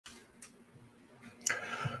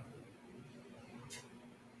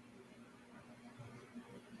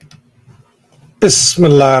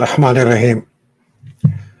Bismillah ar-Rahman ar-Rahim.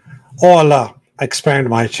 O Allah, expand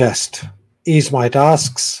my chest, ease my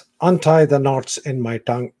tasks, untie the knots in my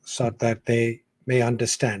tongue so that they may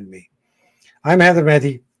understand me. I'm Haider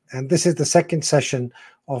Mehdi, and this is the second session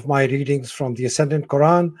of my readings from the Ascendant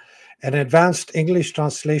Quran, an advanced English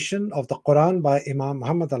translation of the Quran by Imam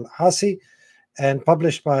Muhammad al-Hasi and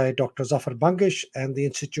published by Dr. Zafar Bangash and the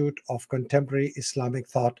Institute of Contemporary Islamic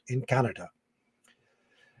Thought in Canada.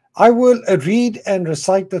 I will read and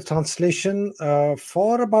recite the translation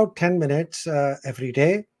for about 10 minutes every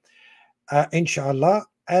day, inshallah,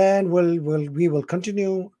 and we will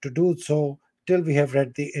continue to do so till we have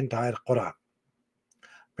read the entire Quran.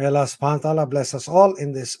 May Allah subhanahu wa ta'ala bless us all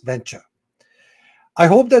in this venture. I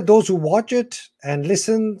hope that those who watch it and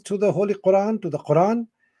listen to the Holy Quran, to the Quran,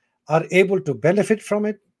 are able to benefit from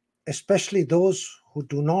it, especially those who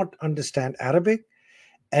do not understand Arabic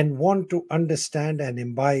and want to understand and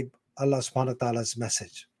imbibe Allah subhanahu wa ta'ala's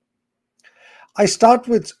message. I start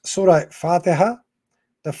with Surah Fatihah,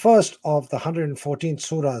 the first of the 114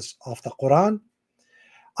 surahs of the Quran.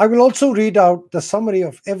 I will also read out the summary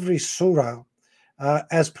of every surah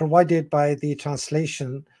as provided by the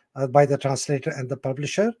translation, by the translator and the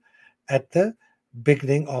publisher at the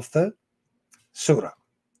beginning of the surah.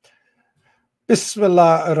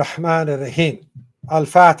 Bismillah ar-Rahman ar-Rahim.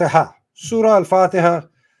 Al-Fatihah. Surah Al-Fatihah,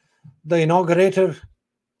 the inaugurator,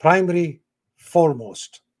 primary,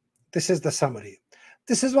 foremost. This is the summary.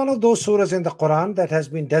 This is one of those surahs in the Quran that has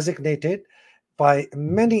been designated by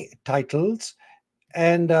many titles,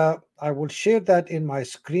 and I will share that in my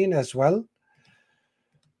screen as well.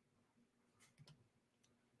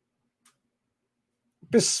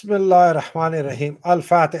 Bismillah ar-Rahman ar-Rahim.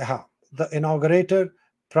 Al-Fatihah, the inaugurator,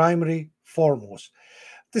 primary, foremost.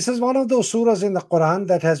 This is one of those surahs in the Quran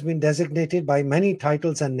that has been designated by many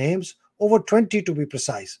titles and names, over 20 to be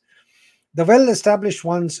precise. The well-established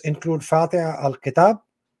ones include Fatihah al-Kitab,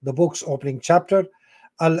 the book's opening chapter,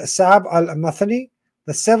 Al-Sab al-Mathani,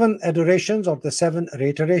 the 7 adorations or the 7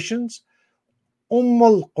 reiterations,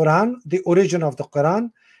 al-Quran, the origin of the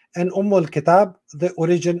Quran, and al-Kitab, the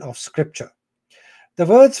origin of scripture. The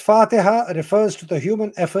words Fatihah refers to the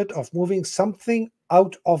human effort of moving something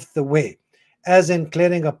out of the way, as in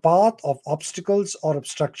clearing a path of obstacles or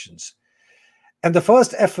obstructions. And the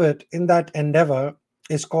first effort in that endeavor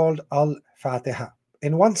is called Al-Fatihah.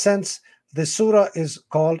 In one sense, this surah is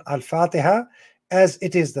called Al-Fatihah as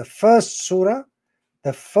it is the first surah,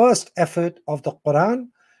 the first effort of the Quran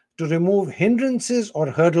to remove hindrances or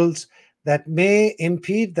hurdles that may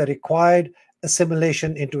impede the required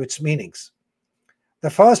assimilation into its meanings. The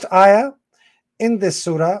first ayah in this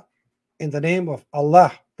surah, in the name of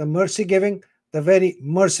Allah, the mercy-giving, the very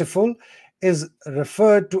merciful, is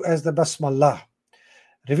referred to as the Basmallah.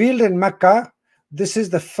 Revealed in Mecca, this is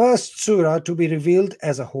the first surah to be revealed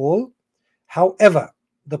as a whole. However,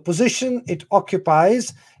 the position it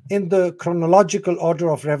occupies in the chronological order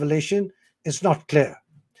of revelation is not clear.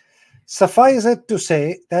 Suffice it to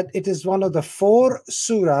say that it is one of the 4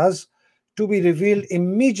 surahs to be revealed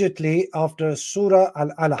immediately after Surah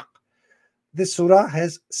Al-Alaq. This surah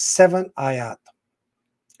has 7 ayat.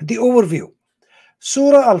 The overview.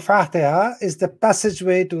 Surah Al-Fatihah is the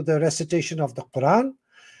passageway to the recitation of the Quran,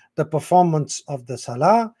 the performance of the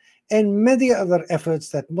Salah, and many other efforts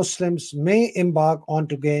that Muslims may embark on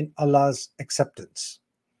to gain Allah's acceptance.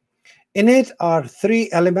 In it are 3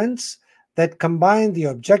 elements that combine the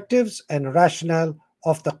objectives and rationale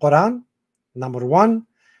of the Quran. Number 1,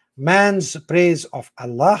 man's praise of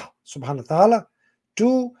Allah subhanahu wa ta'ala.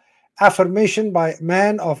 2, affirmation by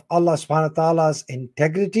man of Allah subhanahu wa ta'ala's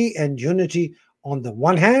integrity and unity on the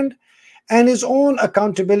one hand, and his own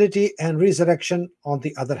accountability and resurrection on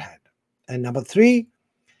the other hand. And number 3,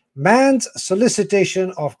 man's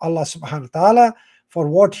solicitation of Allah subhanahu wa ta'ala for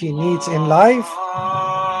what he needs in life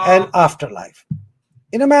and afterlife.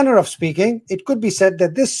 In a manner of speaking, it could be said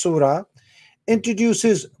that this surah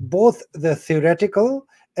introduces both the theoretical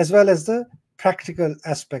as well as the practical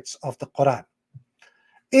aspects of the Quran.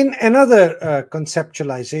 In another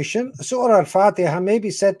conceptualization, Surah Al-Fatihah may be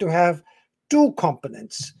said to have 2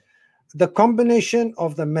 components: the combination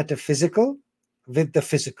of the metaphysical with the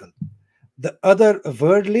physical, the other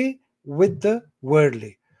worldly with the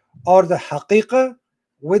worldly, or the haqiqah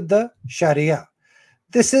with the sharia.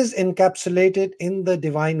 This is encapsulated in the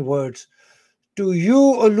divine words, "To you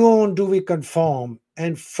alone do we conform,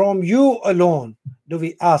 and from you alone do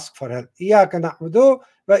we ask for help. Iyaka na'budu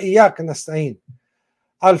wa iyaka nasta'in."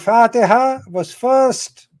 Al-Fatihah was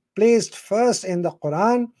placed first in the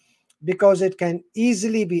Quran because it can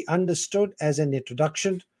easily be understood as an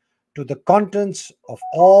introduction to the contents of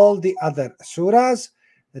all the other surahs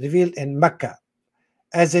revealed in Mecca,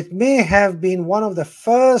 as it may have been one of the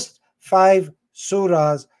first 5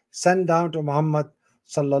 surahs sent down to Muhammad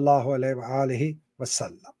sallallahu alaihi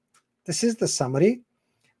wasallam. This is the summary.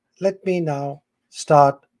 Let me now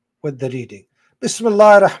start with the reading.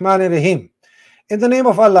 Bismillah ar-Rahman ar-Rahim. In the name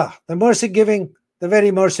of Allah, the mercy giving, the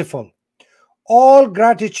very merciful. All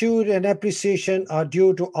gratitude and appreciation are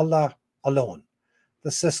due to Allah alone,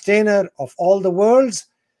 the sustainer of all the worlds,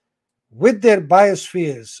 with their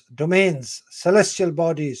biospheres, domains, celestial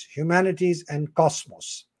bodies, humanities, and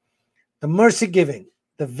cosmos. The mercy giving,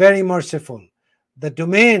 the very merciful, the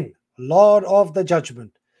domain, Lord of the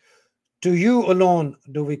judgment. To you alone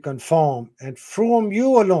do we conform, and from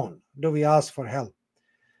you alone do we ask for help.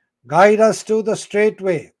 Guide us to the straight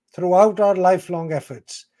way throughout our lifelong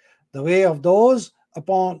efforts, the way of those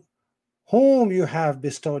upon whom you have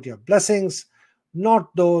bestowed your blessings,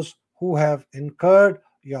 not those who have incurred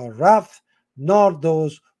your wrath, nor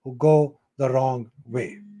those who go the wrong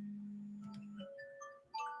way.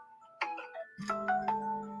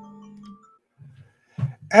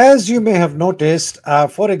 As you may have noticed,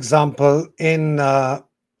 for example, in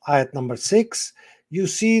ayat number 6, you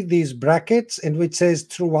see these brackets in which says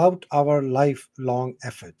throughout our lifelong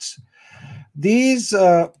efforts. These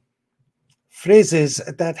phrases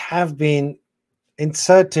that have been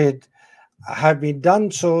inserted have been done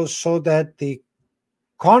so that the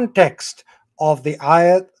context of the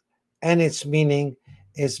ayat and its meaning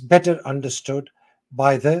is better understood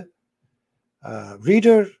by the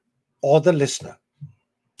reader or the listener.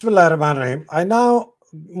 Bismillahirrahmanirrahim. I now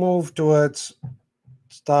move towards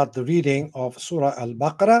start the reading of Surah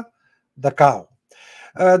Al-Baqarah, the cow.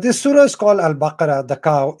 This surah is called Al-Baqarah, the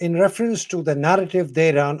cow, in reference to the narrative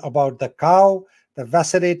therein about the cow, the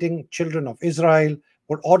vacillating children of Israel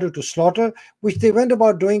were ordered to slaughter, which they went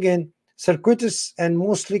about doing in circuitous and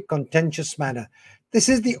mostly contentious manner. This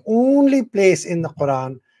is the only place in the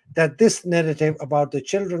Quran that this narrative about the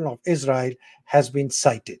children of Israel has been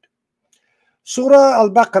cited. Surah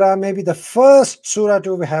Al-Baqarah may be the first surah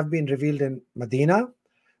to have been revealed in Medina.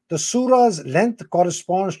 The surah's length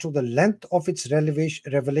corresponds to the length of its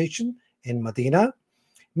revelation in Medina,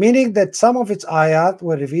 meaning that some of its ayat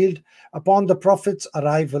were revealed upon the Prophet's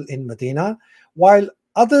arrival in Medina, while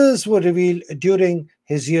others were revealed during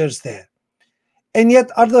his years there. And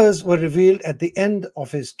yet others were revealed at the end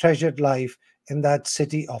of his treasured life in that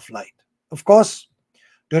city of light. Of course,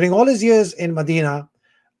 during all his years in Medina,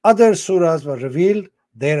 other surahs were revealed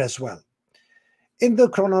there as well. In the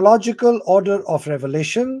chronological order of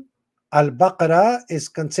revelation, Al-Baqarah is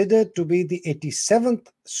considered to be the 87th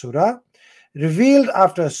surah, revealed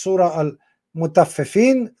after Surah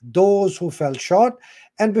Al-Mutaffifin, those who fell short,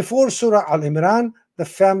 and before Surah Al-Imran, the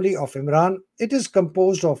family of Imran. It is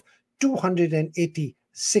composed of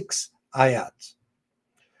 286 ayats.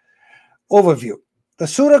 Overview. The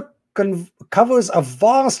surah covers a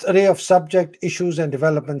vast array of subject issues and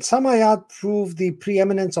developments. Some ayat prove the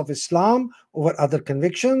preeminence of Islam over other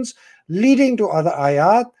convictions, leading to other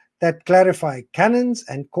ayat that clarify canons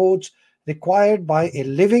and codes required by a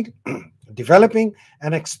living, developing,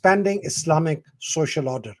 and expanding Islamic social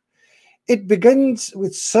order. It begins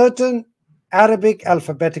with certain Arabic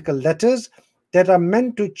alphabetical letters that are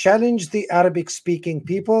meant to challenge the Arabic-speaking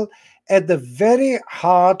people at the very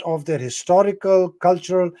heart of their historical,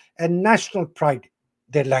 cultural, and national pride,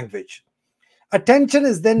 their language. Attention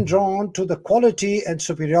is then drawn to the quality and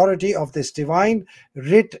superiority of this divine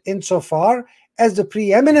writ insofar as the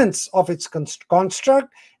preeminence of its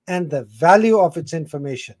construct and the value of its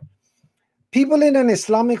information. People in an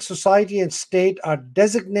Islamic society and state are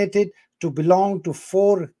designated to belong to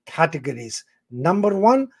 4 categories. Number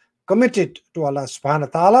 1, committed to Allah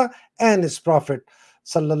subhanahu wa ta'ala and his Prophet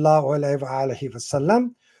sallallahu alaihi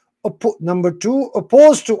wasallam. Number 2,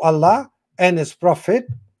 opposed to Allah and his Prophet.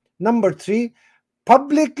 Number 3,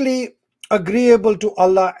 publicly agreeable to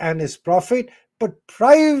Allah and his Prophet, but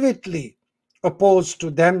privately opposed to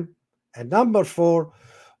them. And number 4,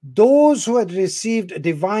 those who had received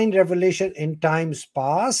divine revelation in times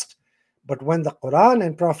past, but when the Quran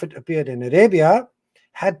and Prophet appeared in Arabia,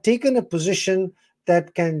 had taken a position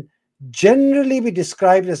that can generally be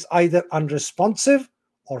described as either unresponsive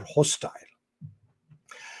or hostile.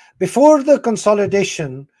 Before the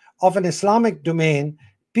consolidation of an Islamic domain,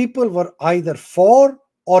 people were either for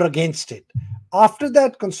or against it. After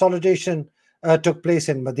that consolidation took place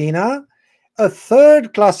in Medina, a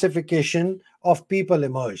third classification of people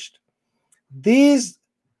emerged. Those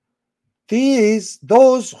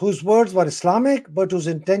whose words were Islamic but whose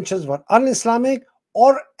intentions were un-Islamic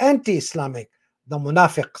or anti-Islamic, the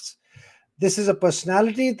munafiqs. This is a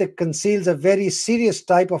personality that conceals a very serious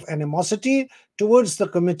type of animosity towards the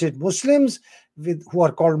committed Muslims, who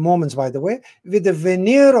are called Mormons, by the way, with a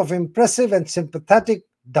veneer of impressive and sympathetic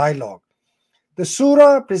dialogue. The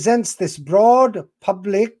surah presents this broad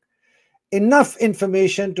public enough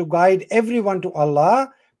information to guide everyone to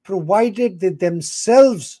Allah, provided they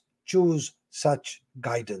themselves choose such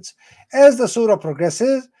guidance. As the surah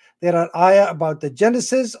progresses, there are ayah about the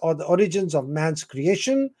genesis or the origins of man's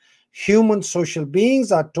creation. Human social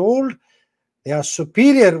beings are told they are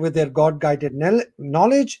superior with their God-guided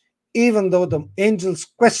knowledge, even though the angels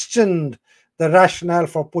questioned the rationale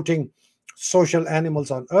for putting social animals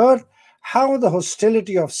on earth. How the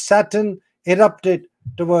hostility of Satan erupted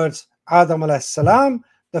towards Adam alayhi salam,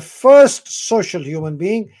 the first social human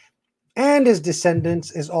being, and his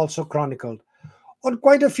descendants is also chronicled. On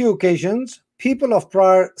quite a few occasions, people of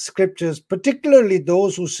prior scriptures, particularly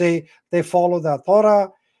those who say they follow the Torah,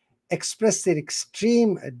 express their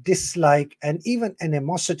extreme dislike and even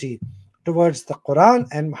animosity towards the Quran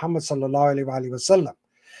and Muhammad sallallahu alaihi wasallam.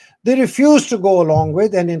 They refuse to go along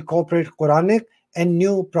with and incorporate Quranic and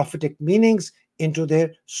new prophetic meanings into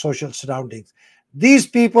their social surroundings. These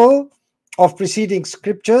people of preceding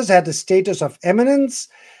scriptures had a status of eminence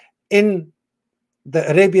in the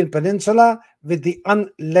Arabian Peninsula, with the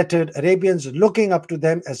unlettered Arabians looking up to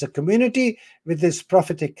them as a community with this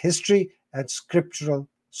prophetic history and scriptural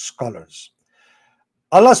scholars.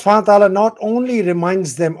 Allah subhanahu wa ta'ala not only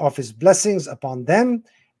reminds them of his blessings upon them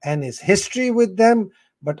and his history with them,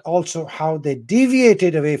 but also how they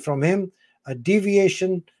deviated away from him, a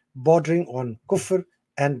deviation bordering on kufr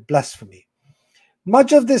and blasphemy.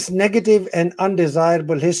 Much of this negative and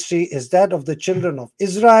undesirable history is that of the children of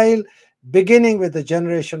Israel, beginning with the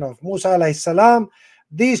generation of Musa alayhi salam.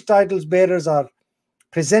 These titles bearers are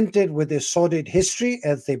presented with a sordid history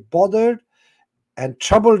as they bothered and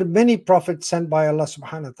troubled many prophets sent by Allah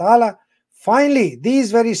subhanahu wa ta'ala. Finally,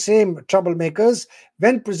 these very same troublemakers,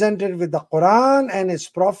 when presented with the Quran and its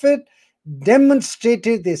prophet,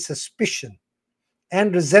 demonstrated their suspicion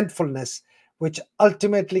and resentfulness, which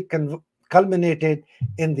ultimately culminated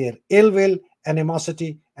in their ill will,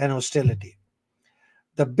 animosity, and hostility.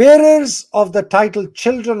 The bearers of the title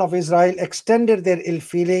Children of Israel extended their ill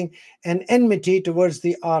feeling and enmity towards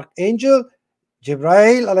the archangel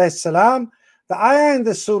Jibreel alayhi salam. The ayah in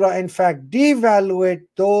the surah, in fact, devaluate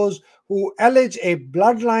those who allege a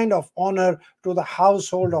bloodline of honor to the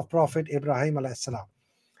household of Prophet Ibrahim alayhi salam.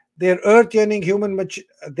 Their earth-yearning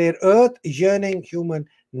human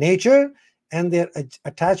nature and their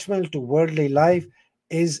attachment to worldly life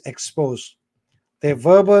is exposed. Their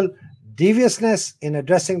verbal deviousness in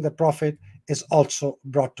addressing the Prophet is also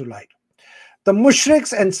brought to light. The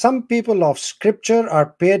mushriks and some people of scripture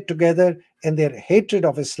are paired together in their hatred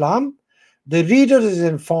of Islam. The reader is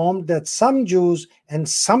informed that some Jews and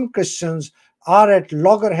some Christians are at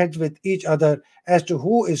loggerheads with each other as to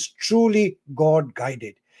who is truly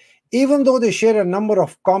God-guided. Even though they share a number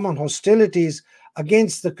of common hostilities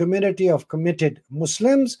against the community of committed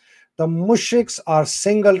Muslims, the mushriks are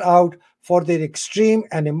singled out for their extreme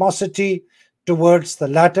animosity towards the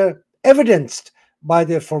latter, evidenced by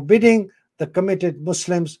their forbidding the committed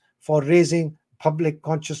Muslims for raising public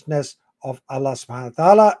consciousness of Allah subhanahu wa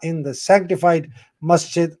ta'ala in the sanctified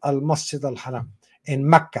Masjid al-Haram in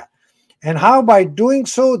Mecca, and how by doing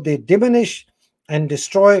so they diminish and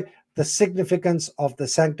destroy the significance of the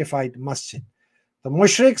sanctified masjid. The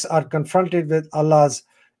mushriks are confronted with Allah's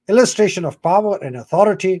illustration of power and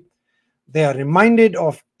authority. They are reminded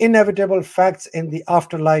of inevitable facts in the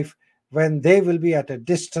afterlife when they will be at a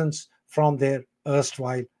distance from their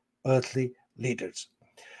erstwhile earthly leaders.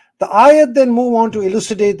 The ayat then move on to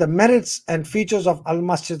elucidate the merits and features of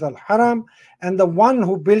Al-Masjid al-Haram and the one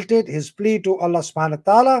who built it, his plea to Allah subhanahu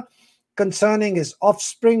wa ta'ala concerning his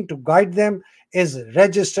offspring to guide them is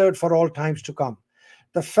registered for all times to come.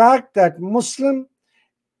 The fact that Muslim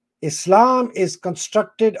Islam is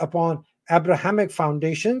constructed upon Abrahamic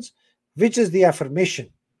foundations, which is the affirmation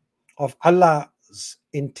of Allah's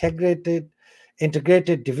integrated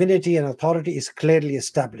divinity and authority, is clearly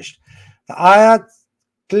established. The ayat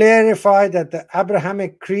clarify that the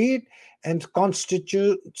Abrahamic creed and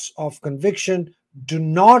constitutes of conviction do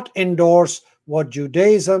not endorse what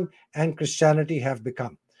Judaism and Christianity have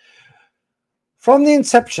become. From the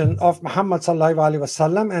inception of Muhammad sallallahu alaihi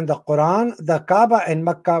wasallam and the Quran, the Kaaba in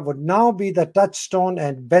Mecca would now be the touchstone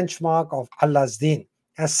and benchmark of Allah's deen.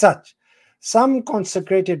 As such, some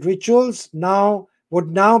consecrated rituals would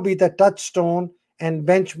now be the touchstone and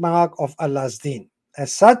benchmark of Allah's deen.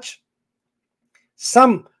 As such,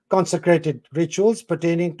 some consecrated rituals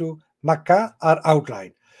pertaining to Mecca are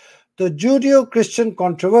outlined. The Judeo-Christian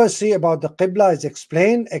controversy about the Qibla is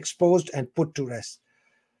explained, exposed, and put to rest.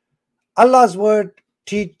 Allah's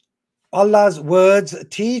teach, Allah's words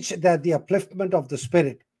teach that the upliftment of the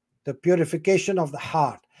spirit, the purification of the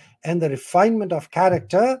heart, and the refinement of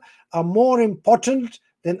character are more important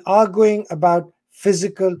than arguing about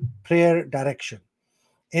physical prayer direction.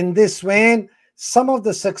 In this vein, some of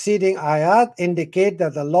the succeeding ayat indicate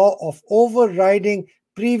that the law of overriding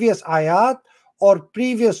previous ayat or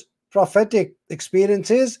previous prophetic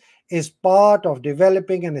experiences is part of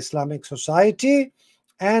developing an Islamic society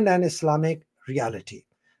and an Islamic reality.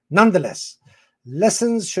 Nonetheless,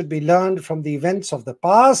 lessons should be learned from the events of the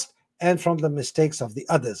past and from the mistakes of the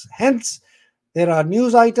others. Hence, there are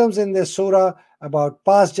news items in this surah about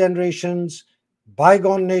past generations,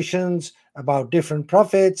 bygone nations, about different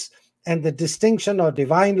prophets, and the distinction of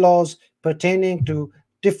divine laws pertaining to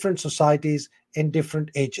different societies in different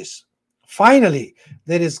ages. Finally,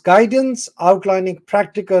 there is guidance outlining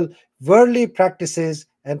practical worldly practices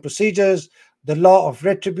and procedures, the law of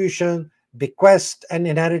retribution, bequest and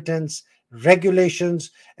inheritance,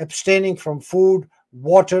 regulations, abstaining from food,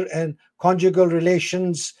 water, and conjugal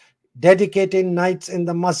relations, dedicating nights in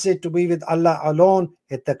the masjid to be with Allah alone,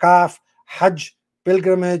 itikaf, hajj,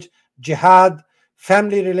 pilgrimage, jihad,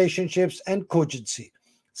 family relationships, and cogency.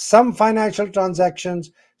 Some financial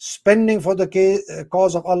transactions, spending for the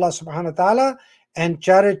cause of Allah subhanahu wa ta'ala, and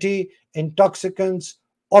charity, intoxicants,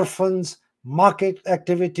 orphans, market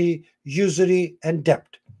activity, usury, and debt.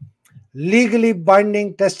 Legally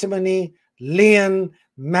binding testimony, lien,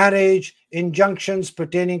 marriage, injunctions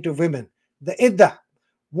pertaining to women. The iddah,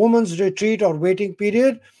 woman's retreat or waiting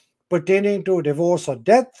period pertaining to divorce or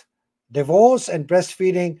death, divorce and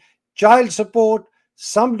breastfeeding, child support,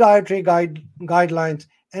 some dietary guidelines,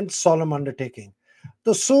 and solemn undertaking.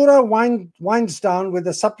 The surah winds down with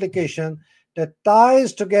a supplication that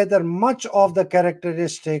ties together much of the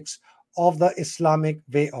characteristics of the Islamic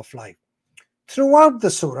way of life. Throughout the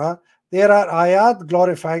surah, there are ayat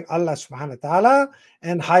glorifying Allah subhanahu wa ta'ala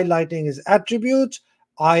and highlighting his attributes,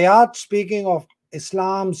 ayat speaking of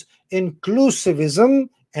Islam's inclusivism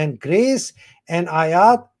and grace, and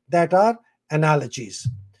ayat that are analogies.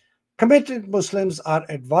 Committed Muslims are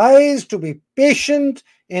advised to be patient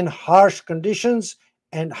in harsh conditions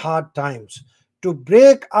and hard times, to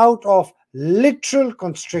break out of literal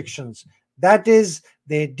constrictions, that is,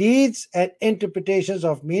 their deeds and interpretations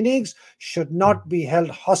of meanings should not be held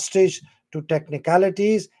hostage to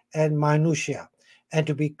technicalities and minutiae, and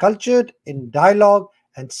to be cultured in dialogue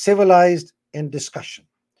and civilized in discussion.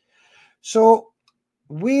 So,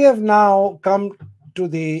 we have now come to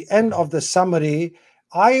the end of the summary.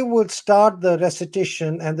 I will start the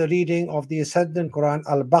recitation and the reading of the Ascendant Quran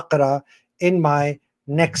Al-Baqarah in my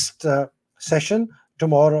next session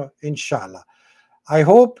tomorrow, inshallah. I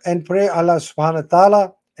hope and pray Allah subhanahu wa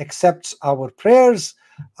ta'ala accepts our prayers.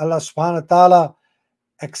 Allah subhanahu wa ta'ala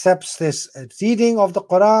accepts this reading of the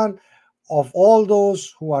Quran of all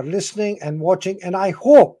those who are listening and watching. And I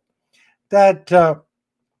hope that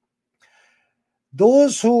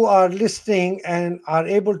those who are listening and are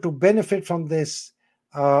able to benefit from this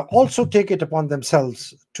also take it upon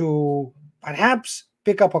themselves to perhaps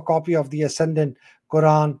pick up a copy of the Ascendant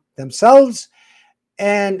Quran themselves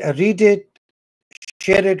and read it,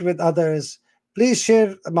 share it with others. Please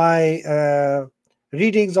share my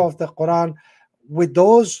readings of the Quran with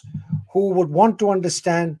those who would want to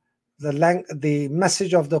understand the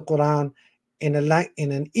message of the Quran in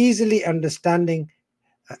an easily understandable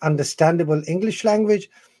English language,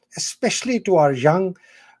 especially to our young,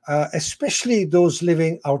 especially those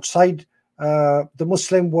living outside the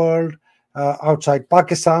Muslim world, outside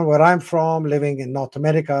Pakistan, where I'm from, living in North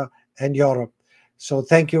America and Europe. So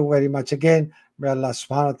thank you very much again. May Allah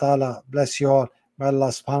subhanahu wa ta'ala bless you all. May Allah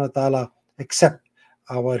subhanahu wa ta'ala accept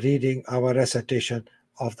our reading, our recitation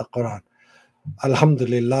of the Quran.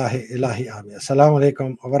 Alhamdulillah, ilahi ameen. Assalamu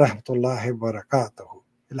alaikum wa rahmatullahi wa barakatuhu.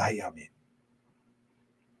 Ilahi ameen.